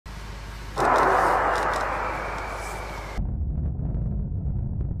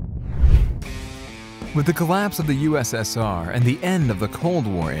With the collapse of the USSR and the end of the Cold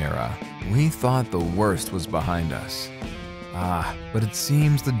War era, we thought the worst was behind us. But it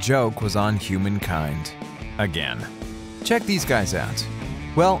seems the joke was on humankind. Again. Check these guys out.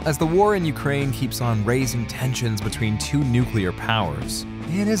 Well, as the war in Ukraine keeps on raising tensions between two nuclear powers,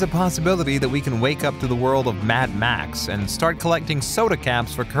 it is a possibility that we can wake up to the world of Mad Max and start collecting soda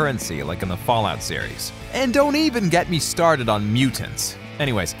caps for currency like in the Fallout series. And don't even get me started on mutants.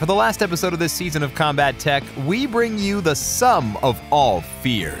 Anyways, for the last episode of this season of Combat Tech, we bring you the sum of all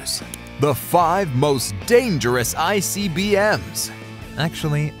fears. The 5 most dangerous ICBMs.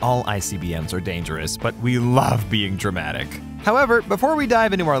 Actually, all ICBMs are dangerous, but we love being dramatic. However, before we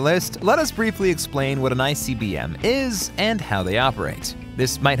dive into our list, let us briefly explain what an ICBM is and how they operate.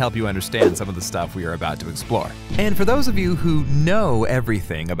 This might help you understand some of the stuff we are about to explore. And for those of you who know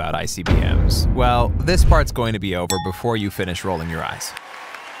everything about ICBMs, well, this part's going to be over before you finish rolling your eyes.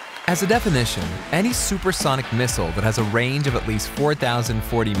 As a definition, any supersonic missile that has a range of at least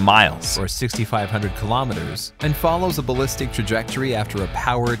 4,040 miles or 6,500 kilometers and follows a ballistic trajectory after a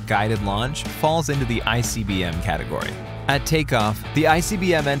powered guided launch falls into the ICBM category. At takeoff, the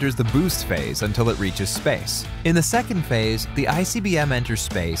ICBM enters the boost phase until it reaches space. In the second phase, the ICBM enters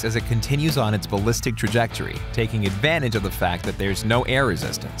space as it continues on its ballistic trajectory, taking advantage of the fact that there's no air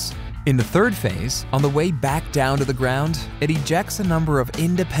resistance. In the third phase, on the way back down to the ground, it ejects a number of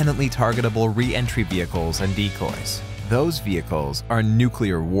independently targetable re-entry vehicles and decoys. Those vehicles are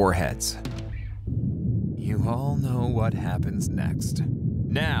nuclear warheads. You all know what happens next.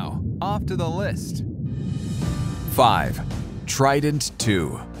 Now, off to the list. 5. Trident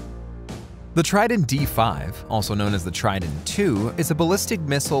II. The Trident D5, also known as the Trident II, is a ballistic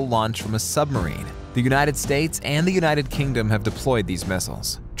missile launched from a submarine. The United States and the United Kingdom have deployed these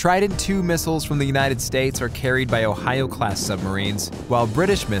missiles. Trident II missiles from the United States are carried by Ohio-class submarines, while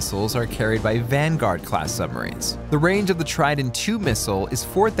British missiles are carried by Vanguard-class submarines. The range of the Trident II missile is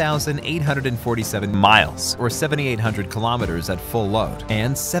 4,847 miles, or 7,800 kilometers at full load,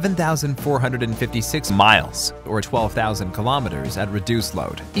 and 7,456 miles, or 12,000 kilometers at reduced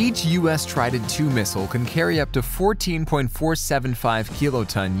load. Each U.S. Trident II missile can carry up to 14.475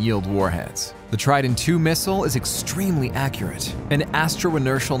 kiloton yield warheads. The Trident II missile is extremely accurate. An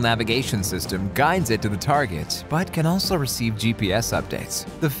astro-inertial navigation system guides it to the target, but can also receive GPS updates.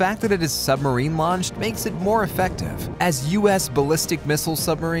 The fact that it is submarine-launched makes it more effective, as U.S. ballistic missile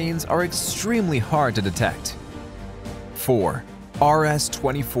submarines are extremely hard to detect. 4.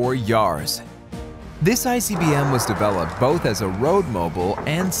 RS-24 Yars. This ICBM was developed both as a road mobile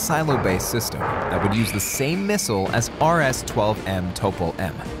and silo-based system that would use the same missile as RS-12M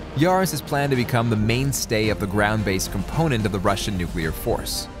Topol-M. Yars is planned to become the mainstay of the ground-based component of the Russian nuclear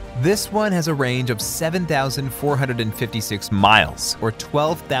force. This one has a range of 7,456 miles, or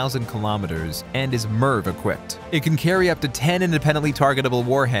 12,000 kilometers, and is MIRV equipped. It can carry up to 10 independently targetable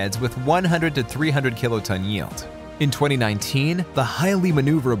warheads with 100 to 300 kiloton yield. In 2019, the highly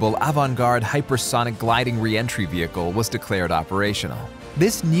maneuverable Avangard hypersonic gliding re-entry vehicle was declared operational.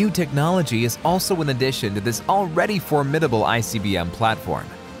 This new technology is also an addition to this already formidable ICBM platform.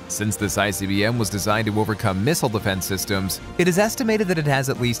 Since this ICBM was designed to overcome missile defense systems, it is estimated that it has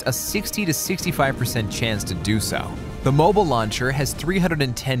at least a 60 to 65% chance to do so. The mobile launcher has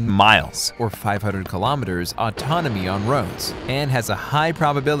 310 miles, or 500 kilometers, autonomy on roads, and has a high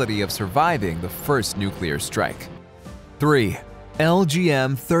probability of surviving the first nuclear strike. 3.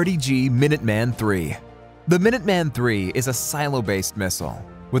 LGM-30G Minuteman III. The Minuteman III is a silo-based missile.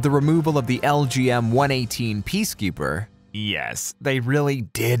 With the removal of the LGM-118 Peacekeeper, yes, they really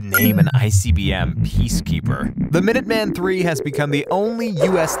did name an ICBM Peacekeeper. The Minuteman III has become the only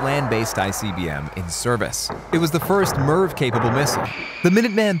U.S. land-based ICBM in service. It was the first MIRV-capable missile. The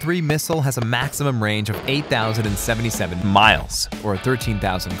Minuteman III missile has a maximum range of 8,077 miles, or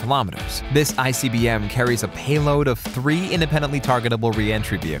 13,000 kilometers. This ICBM carries a payload of 3 independently targetable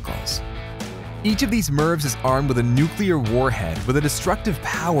re-entry vehicles. Each of these MIRVs is armed with a nuclear warhead with a destructive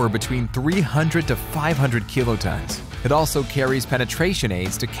power between 300 to 500 kilotons. It also carries penetration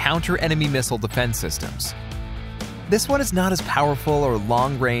aids to counter enemy missile defense systems. This one is not as powerful or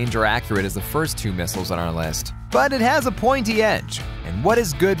long-range or accurate as the first 2 missiles on our list, but it has a pointy edge, and what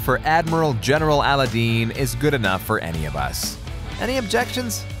is good for Admiral General Aladdin is good enough for any of us. Any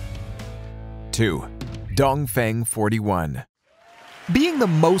objections? 2. Dongfeng 41. Being the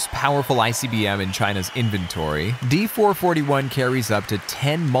most powerful ICBM in China's inventory, D441 carries up to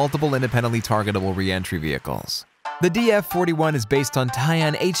 10 multiple independently targetable re-entry vehicles. The DF-41 is based on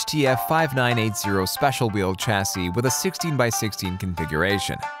Tian HTF-5980 special wheel chassis with a 16x16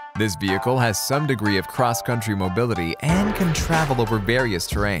 configuration. This vehicle has some degree of cross-country mobility and can travel over various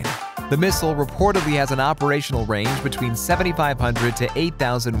terrain. The missile reportedly has an operational range between 7,500 to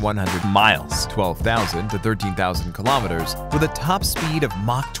 8,100 miles, 12,000 to 13,000 kilometers, with a top speed of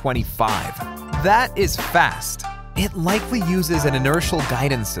Mach 25. That is fast. It likely uses an inertial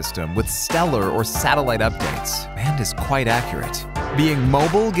guidance system with stellar or satellite updates, and is quite accurate. Being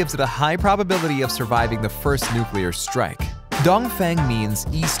mobile gives it a high probability of surviving the first nuclear strike. Dongfeng means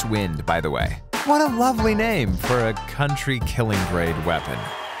east wind, by the way. What a lovely name for a country-killing grade weapon.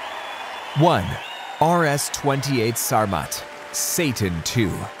 1. RS-28 Sarmat, Satan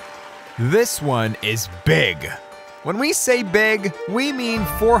II. This one is big. When we say big, we mean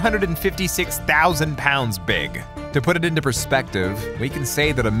 456,000 pounds big. To put it into perspective, we can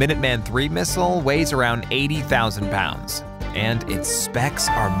say that a Minuteman III missile weighs around 80,000 pounds. And its specs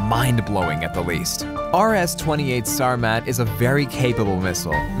are mind-blowing at the least. RS-28 Sarmat is a very capable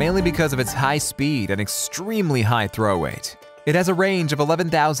missile, mainly because of its high speed and extremely high throw weight. It has a range of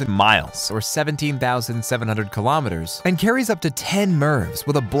 11,000 miles, or 17,700 kilometers, and carries up to 10 MIRVs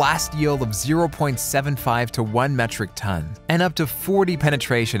with a blast yield of 0.75 to 1 metric ton, and up to 40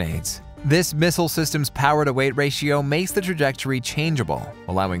 penetration aids. This missile system's power-to-weight ratio makes the trajectory changeable,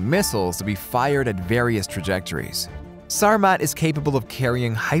 allowing missiles to be fired at various trajectories. Sarmat is capable of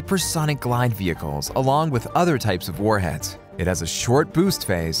carrying hypersonic glide vehicles along with other types of warheads. It has a short boost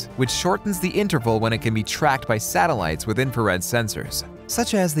phase, which shortens the interval when it can be tracked by satellites with infrared sensors,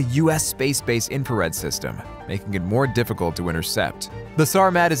 such as the US space-based infrared system, making it more difficult to intercept. The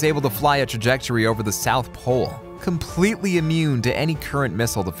Sarmat is able to fly a trajectory over the South Pole, completely immune to any current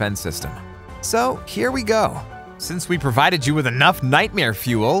missile defense system. So here we go. Since we provided you with enough nightmare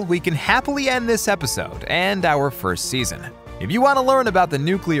fuel, we can happily end this episode and our first season. If you want to learn about the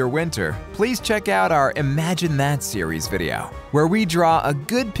nuclear winter, please check out our Imagine That series video, where we draw a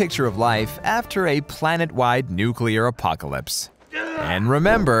good picture of life after a planet-wide nuclear apocalypse. And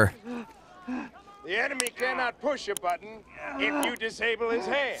remember, the enemy cannot push a button if you disable his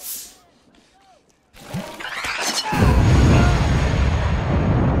hand.